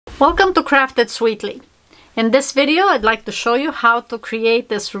Welcome to Craft It Sweetly. In this video, I'd like to show you how to create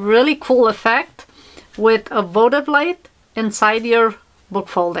this really cool effect with a votive light inside your book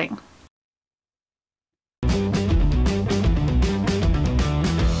folding.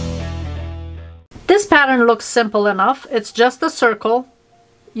 This pattern looks simple enough. It's just a circle.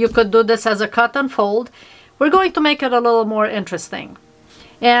 You could do this as a cut and fold. We're going to make it a little more interesting.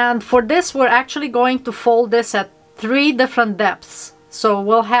 And for this, we're actually going to fold this at 3 different depths. So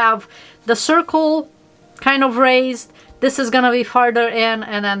we'll have the circle kind of raised, this is going to be farther in,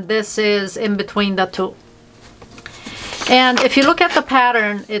 and then this is in between the two. And if you look at the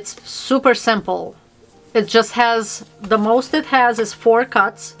pattern, it's super simple. It just has, the most it has is 4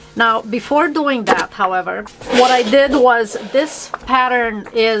 cuts. Now, before doing that, however, what I did was, this pattern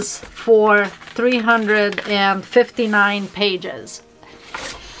is for 359 pages.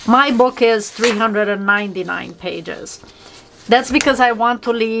 My book is 399 pages. That's because I want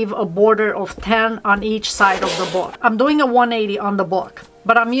to leave a border of 10 on each side of the book. I'm doing a 180 on the book,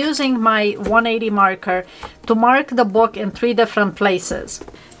 but I'm using my 180 marker to mark the book in 3 different places.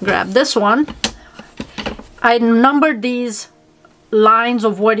 Grab this one. I numbered these lines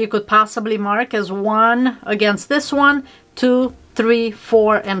of what you could possibly mark as 1 against this one, 2, 3,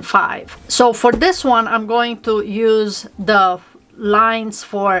 4, and 5. So for this one, I'm going to use the lines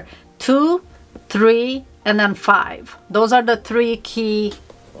for 2, 3, and then 5. Those are the 3 key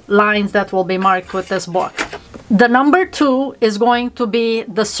lines that will be marked with this book. The number 2 is going to be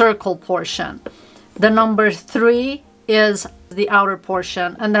the circle portion. The number 3 is the outer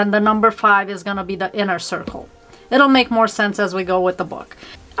portion, and then the number 5 is going to be the inner circle. It'll make more sense as we go with the book.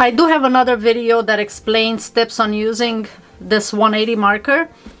 I do have another video that explains tips on using this 180 marker,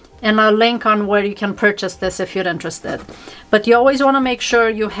 and a link on where you can purchase this if you're interested. But you always want to make sure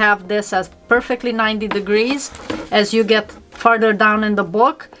you have this as perfectly 90 degrees. As you get farther down in the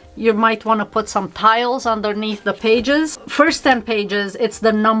book, you might want to put some tiles underneath the pages. First 10 pages, it's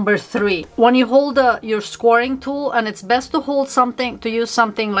the number 3. When you hold your scoring tool, and it's best to hold something, to use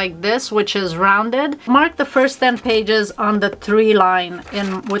something like this, which is rounded, mark the first 10 pages on the 3 line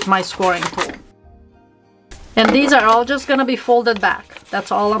with my scoring tool. And these are all just going to be folded back.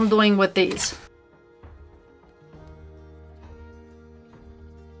 That's all I'm doing with these.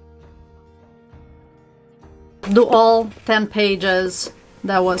 Do all 10 pages.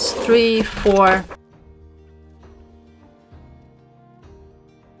 That was 3, 4.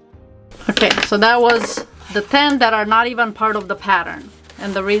 Okay, so that was the 10 that are not even part of the pattern.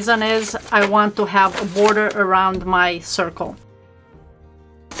 And the reason is I want to have a border around my circle.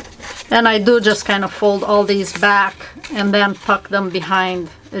 And I do just kind of fold all these back and then tuck them behind.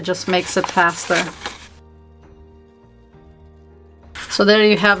 It just makes it faster. So there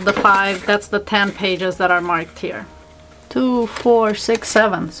you have the 5. That's the 10 pages that are marked here. 2, 4, 6,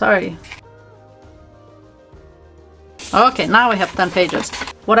 7. Sorry. Okay, now we have 10 pages.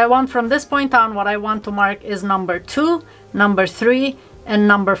 What I want from this point on, what I want to mark is number 2, number 3, and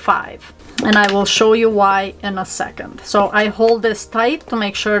number 5. And I will show you why in a second. So I hold this tight to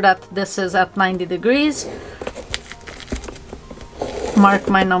make sure that this is at 90 degrees. Mark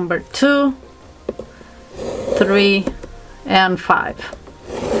my number 2, 3, and 5.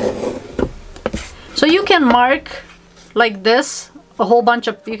 So you can mark like this a whole bunch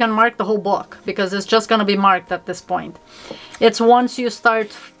of, you can mark the whole book because it's just going to be marked at this point. It's once you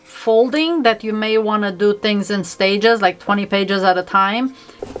start folding that you may want to do things in stages, like 20 pages at a time.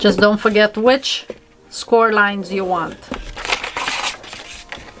 Just don't forget which score lines you want.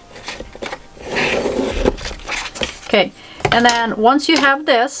 Okay, and then once you have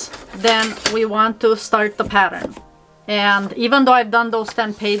this, then we want to start the pattern. And even though I've done those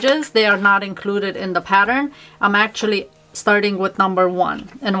 10 pages, they are not included in the pattern. I'm actually starting with number 1.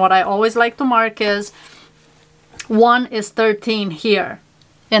 And what I always like to mark is 1 is 13 here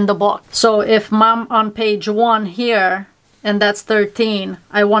in the book. So if I'm on page 1 here, and that's 13,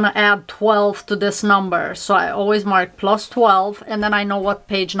 I want to add 12 to this number. So I always mark plus 12, and then I know what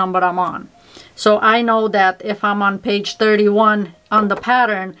page number I'm on. So I know that if I'm on page 31 on the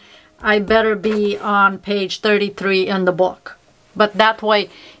pattern, I better be on page 33 in the book. But that way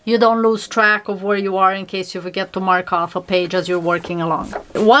you don't lose track of where you are in case you forget to mark off a page as you're working along.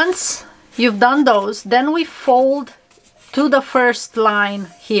 Once you've done those, then we fold to the first line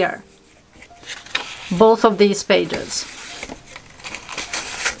here, both of these pages.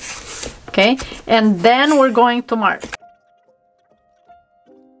 Okay, and then we're going to mark.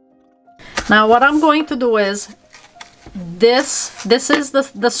 Now what I'm going to do is this is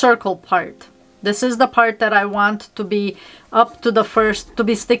the circle part. This is the part that I want to be up to the first, to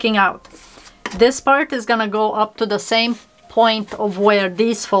be sticking out. This part is gonna go up to the same point of where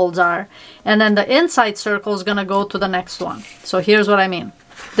these folds are. And then the inside circle is gonna go to the next one. So here's what I mean.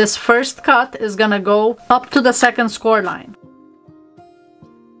 This first cut is gonna go up to the second score line.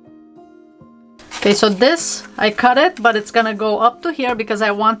 Okay, so this, I cut it, but it's gonna go up to here because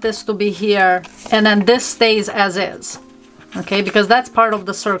I want this to be here, and then this stays as is. Okay, because that's part of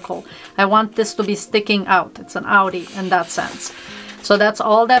the circle. I want this to be sticking out. It's an outie in that sense. So that's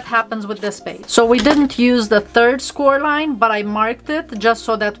all that happens with this page. So we didn't use the third score line, but I marked it just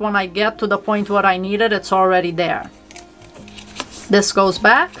so that when I get to the point where I need it, it's already there. This goes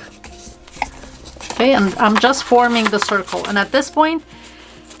back. Okay, and I'm just forming the circle. And at this point,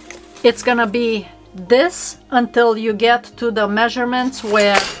 it's gonna be this until you get to the measurements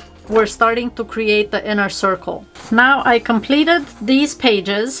where we're starting to create the inner circle. Now I completed these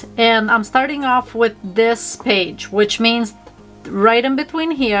pages, and I'm starting off with this page, which means right in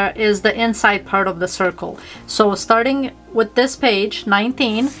between here is the inside part of the circle. So starting with this page,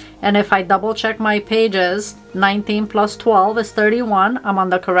 19, and if I double check my pages, 19 plus 12 is 31, I'm on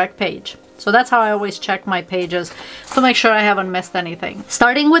the correct page. So that's how I always check my pages to make sure I haven't missed anything.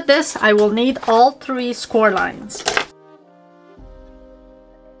 Starting with this, I will need all 3 score lines.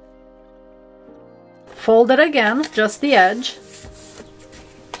 Fold it again, just the edge.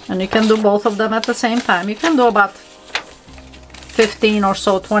 And you can do both of them at the same time. You can do about 15 or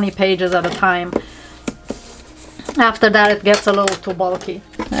so, 20 pages at a time. After that, it gets a little too bulky.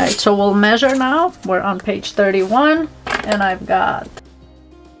 All right, so we'll measure now. We're on page 31, and I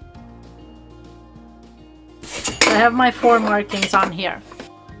have my 4 markings on here.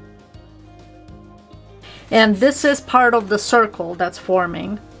 And this is part of the circle that's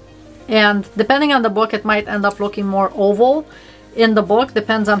forming. And depending on the book, it might end up looking more oval in the book,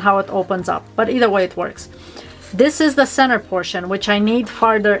 depends on how it opens up. But either way, it works. This is the center portion, which I need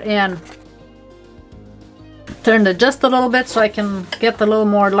farther in. Turn it just a little bit so I can get a little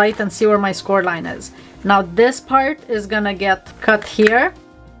more light and see where my score line is. Now this part is gonna get cut here,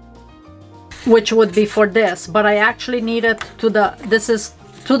 which would be for this, but I actually need it to this is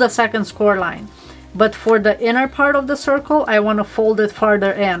to the second score line. But for the inner part of the circle, I want to fold it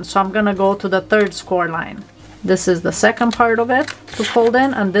farther in, so I'm gonna go to the third score line. This is the second part of it to fold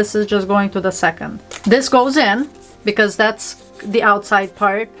in, and this is just going to the second. This goes in because that's the outside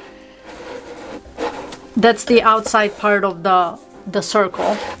part. That's the outside part of the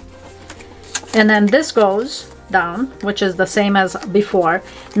circle. And then this goes down, which is the same as before.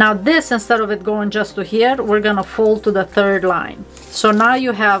 Now this, instead of it going just to here, we're gonna fold to the third line. So now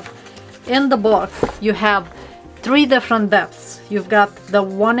you have, in the book, you have 3 different depths. You've got the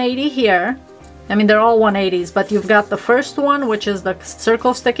 180 here. I mean, they're all 180s, but you've got the first one, which is the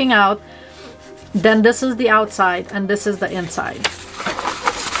circle sticking out. Then this is the outside, and this is the inside.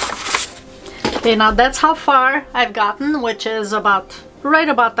 Okay, now that's how far I've gotten, which is right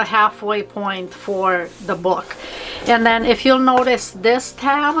about the halfway point for the book. And then if you'll notice this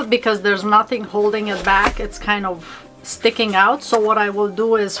tab, because there's nothing holding it back, it's kind of sticking out. So what I will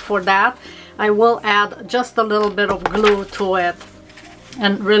do is, for that, I will add just a little bit of glue to it,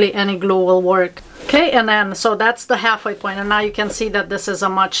 and really any glue will work. Okay, and then so that's the halfway point, and now you can see that this is a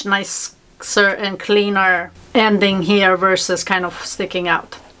much nicer and cleaner ending here versus kind of sticking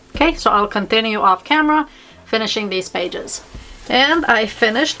out. Okay, so I'll continue off camera finishing these pages. And I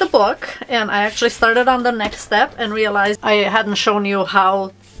finished the book, and I actually started on the next step and realized I hadn't shown you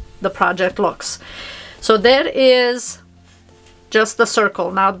how the project looks. So there is just the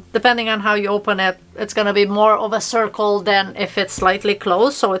circle. Now, depending on how you open it, it's going to be more of a circle than if it's slightly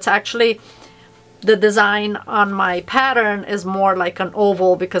closed. So it's actually, the design on my pattern is more like an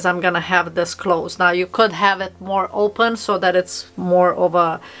oval because I'm going to have this closed. Now, you could have it more open so that it's more of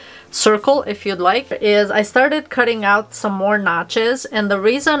a circle if you'd like. I started cutting out some more notches, and the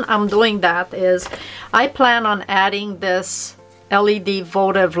reason I'm doing that is I plan on adding this LED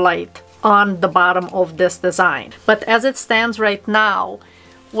votive light on the bottom of this design. But as it stands right now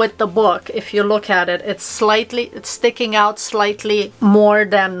with the book, if you look at it, it's sticking out slightly more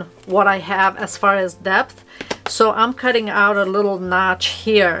than what I have as far as depth. So I'm cutting out a little notch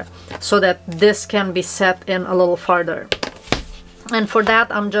here so that this can be set in a little farther. And for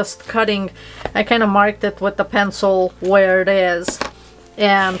that, I'm just cutting, I kind of marked it with the pencil where it is,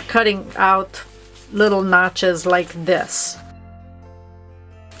 and cutting out little notches like this.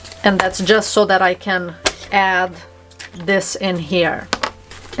 And that's just so that I can add this in here.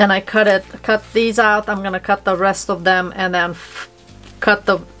 And I cut these out. I'm gonna cut the rest of them and then cut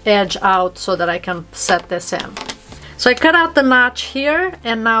the edge out so that I can set this in. So I cut out the notch here,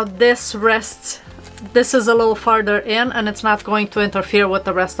 and now this rests this is a little farther in and it's not going to interfere with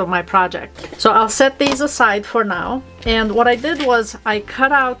the rest of my project. So I'll set these aside for now. And what I did was I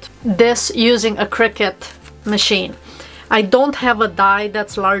cut out this using a Cricut machine. I don't have a die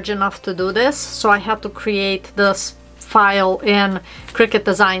that's large enough to do this, so I had to create this file in Cricut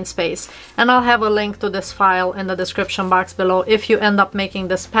Design Space, and I'll have a link to this file in the description box below if you end up making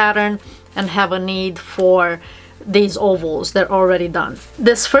this pattern and have a need for these ovals. They're already done.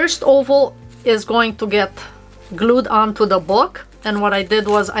 This first oval is going to get glued onto the book, and what I did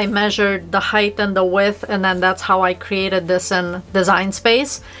was I measured the height and the width, and then that's how I created this in Design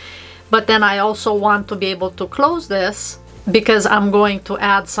Space. But then I also want to be able to close this because I'm going to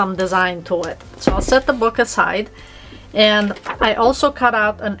add some design to it. So I'll set the book aside, and I also cut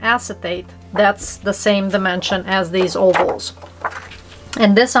out an acetate that's the same dimension as these ovals.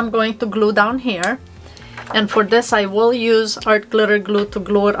 And this I'm going to glue down here. And for this I will use art glitter glue to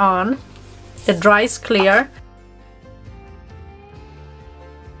glue it on. It dries clear.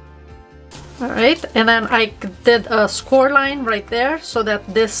 Alright, and then I did a score line right there so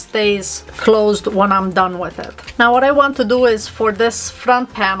that this stays closed when I'm done with it. Now what I want to do is for this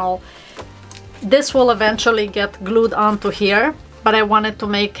front panel, this will eventually get glued onto here, but I wanted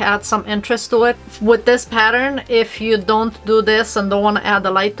to add some interest to it. With this pattern, if you don't do this and don't want to add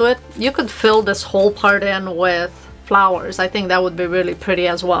a light to it, you could fill this whole part in with flowers. I think that would be really pretty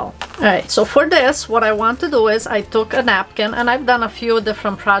as well. Alright, so for this, what I want to do is I took a napkin, and I've done a few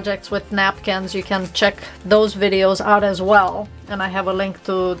different projects with napkins. You can check those videos out as well, and I have a link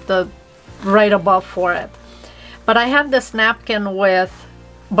to the right above for it. But I have this napkin with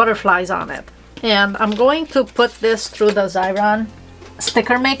butterflies on it. And I'm going to put this through the Xyron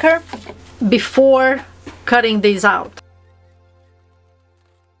sticker maker before cutting these out.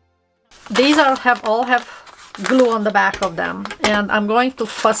 These all have glue on the back of them, and I'm going to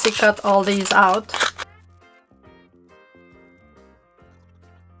fussy cut all these out.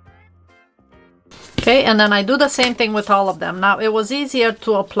 Okay, and then I do the same thing with all of them. Now it was easier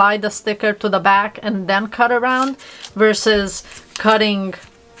to apply the sticker to the back and then cut around versus cutting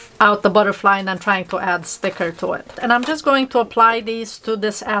out the butterfly and then trying to add sticker to it. And I'm just going to apply these to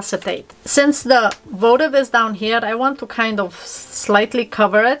this acetate. Since the votive is down here, I want to kind of slightly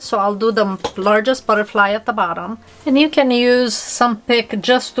cover it, so I'll do the largest butterfly at the bottom. And you can use some pick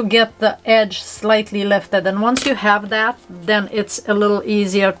just to get the edge slightly lifted, and once you have that, then it's a little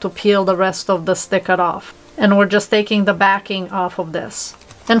easier to peel the rest of the sticker off. And we're just taking the backing off of this.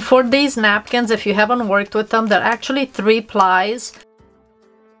 And for these napkins, if you haven't worked with them, they're actually 3 plies.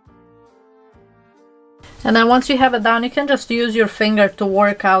 And then once you have it down, you can just use your finger to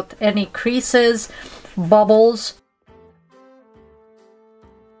work out any creases, bubbles.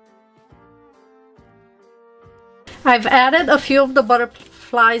 I've added a few of the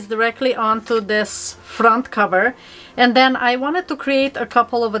butterflies directly onto this front cover, and then I wanted to create a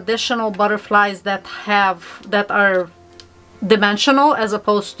couple of additional butterflies that are dimensional as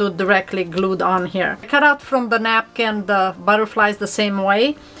opposed to directly glued on here. I cut out from the napkin the butterflies the same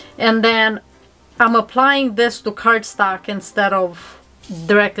way, and then I'm applying this to cardstock instead of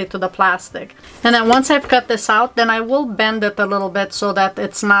directly to the plastic. And then once I've cut this out, then I will bend it a little bit so that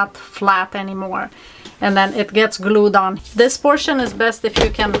it's not flat anymore. And then it gets glued on. This portion is best if you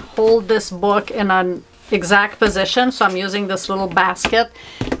can hold this book in an exact position. So I'm using this little basket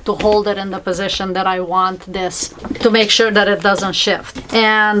to hold it in the position that I want this, to make sure that it doesn't shift.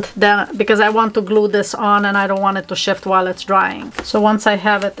 And then because I want to glue this on and I don't want it to shift while it's drying. So once I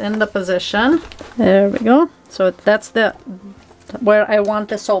have it in the position, there we go. So that's where I want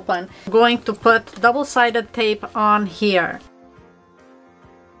this open. I'm going to put double-sided tape on here.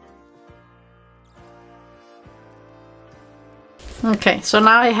 Okay, so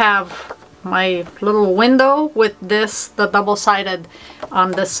now I have my little window with the double-sided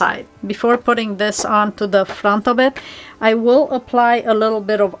on this side. Before putting this onto the front of it, I will apply a little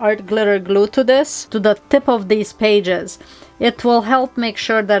bit of art glitter glue to this, to the tip of these pages. It will help make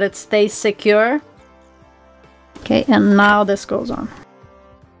sure that it stays secure. Okay, and now this goes on.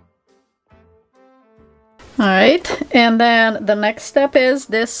 Alright, and then the next step is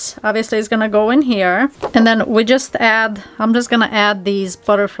this obviously is gonna go in here, and then I'm just gonna add these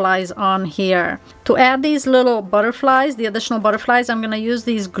butterflies on here. To add these little butterflies, the additional butterflies, I'm gonna use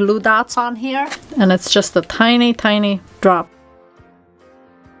these glue dots on here, and it's just a tiny drop.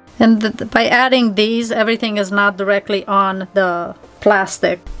 And by adding these, everything is not directly on the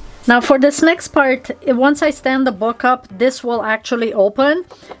plastic. Now for this next part, once I stand the book up, this will actually open.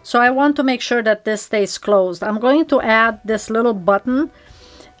 So I want to make sure that this stays closed. I'm going to add this little button.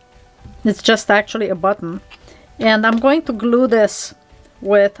 It's just actually a button. And I'm going to glue this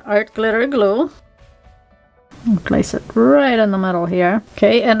with art glitter glue. And place it right in the middle here.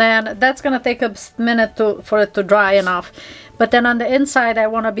 Okay, and then that's gonna take a minute for it to dry enough. But then on the inside, I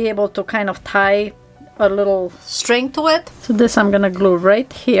want to be able to kind of tie a little string to it. So this I'm gonna glue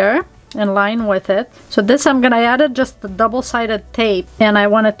right here in line with it. So this I'm gonna add it just the double-sided tape, and I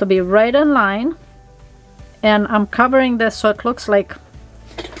want it to be right in line. And I'm covering this so it looks like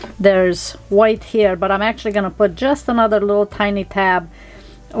there's white here, but I'm actually gonna put just another little tiny tab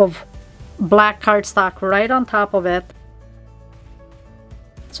of black cardstock right on top of it.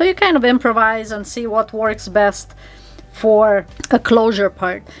 So you kind of improvise and see what works best for a closure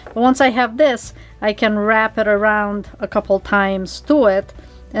part. But once I have this, I can wrap it around a couple times to it,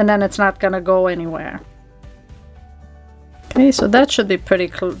 and then it's not gonna go anywhere. Okay, so that should be pretty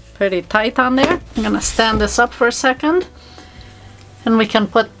tight on there. I'm gonna stand this up for a second, and we can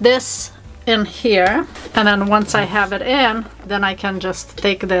put this in here, and then once I have it in, then I can just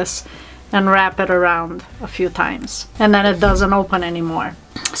take this and wrap it around a few times, and then it doesn't open anymore.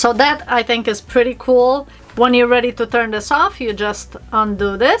 So that I think is pretty cool. When you're ready to turn this off, you just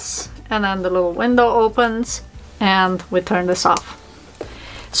undo this, and then the little window opens, and we turn this off.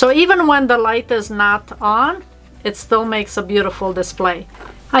 So even when the light is not on, it still makes a beautiful display.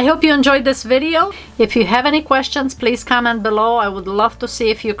 I hope you enjoyed this video. If you have any questions, please comment below. I would love to see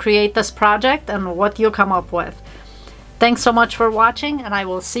if you create this project and what you come up with. Thanks so much for watching, and I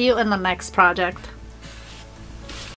will see you in the next project.